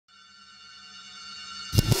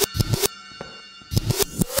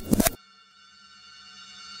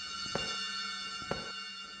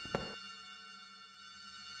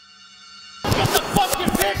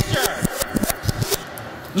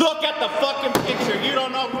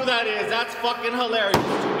is, that's fucking hilarious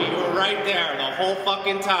to me. You were right there the whole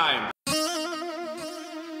fucking time.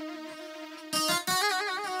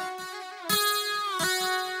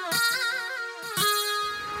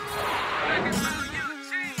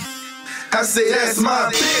 I say that's my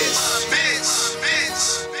bitch.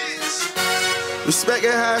 Respect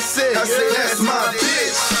it how I say it. I say that's my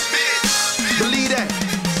bitch. Believe that.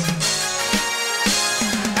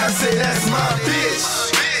 I say that's my bitch.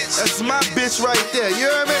 That's my bitch right there. You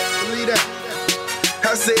hear me? Believe that.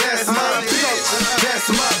 I say that's my bitch. That's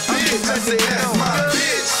my bitch. I say that's my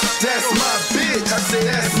bitch. That's my bitch. I say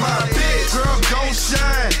that's my bitch. Girl, gon'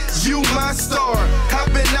 shine. You my star.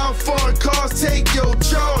 Hopping out foreign cars, take your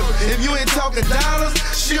charge. If you ain't talking dollars,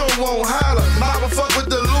 she don't want holler. Mama fuck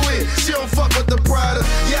with the Louis, she don't fuck with the Prada.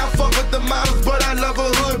 Yeah, I fuck with the models, but I love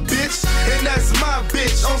a hood bitch. And that's my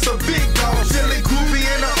bitch on some big dogs. Chili groupie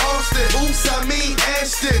in the Austin. Oops, I mean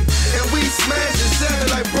Ashton. And we smash it,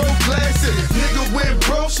 sounding like bro classic. Nigga went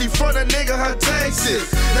broke, she front a nigga her taxes.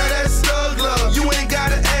 Now that's thug love, you ain't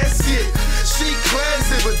gotta ask it. She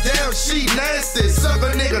classy, but damn, she nasty. Suck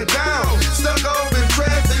a nigga down, stuck off in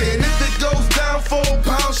traffic. And if it goes down 4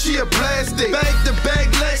 pounds, she a plastic. Back to back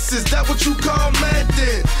Lexus, that what you call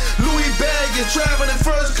Madden. Louis bag is traveling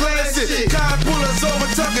first class. Car pull us over,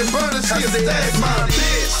 tucking burners, she a that's my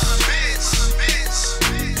bitch.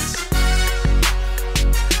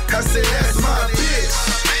 I say that's my bitch.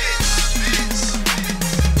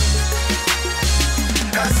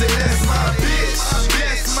 I say that's my bitch.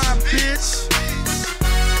 That's my bitch.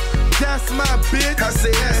 That's my bitch. I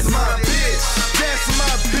say that's my bitch. That's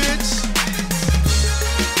my bitch.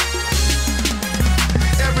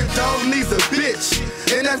 Every dog needs a bitch,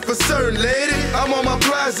 and that's for certain, lady. I'm on my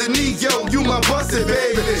prize and yo, you my busted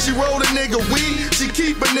baby. She roll a nigga weed, she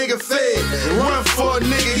keep a nigga fed. Run for a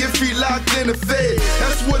nigga if he locked in the fed.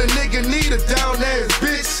 That's what a nigga need, a down ass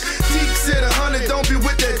bitch. Teak said 100, don't be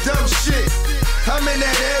with that dumb shit. I'm in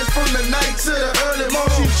that ass from the night to the early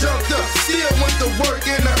morning. She jumped up, still went to work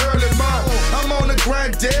in the early morning. I'm on the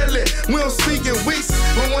grind daily, we don't speak in weeks.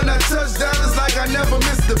 But when I touch down, it's like I never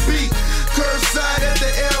missed the beat. Curbside at the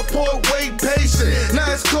airport, wait patient. Now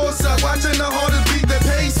it's courtside, watching the hardest beat the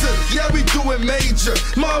pacer. Yeah, we doing major,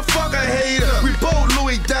 motherfucker hater. We both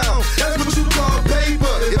Louis down, that's what you call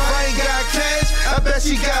paper. If I ain't got cash, I bet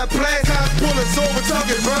she got black. I pull us over,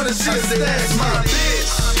 talking burner shit. That's my bitch.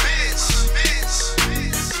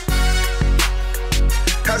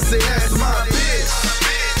 I say that's my bitch.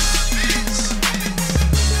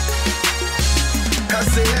 I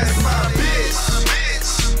say that's my bitch.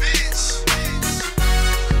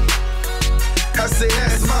 I say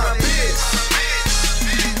that's my bitch.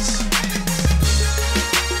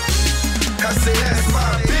 I say that's my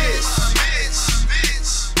bitch.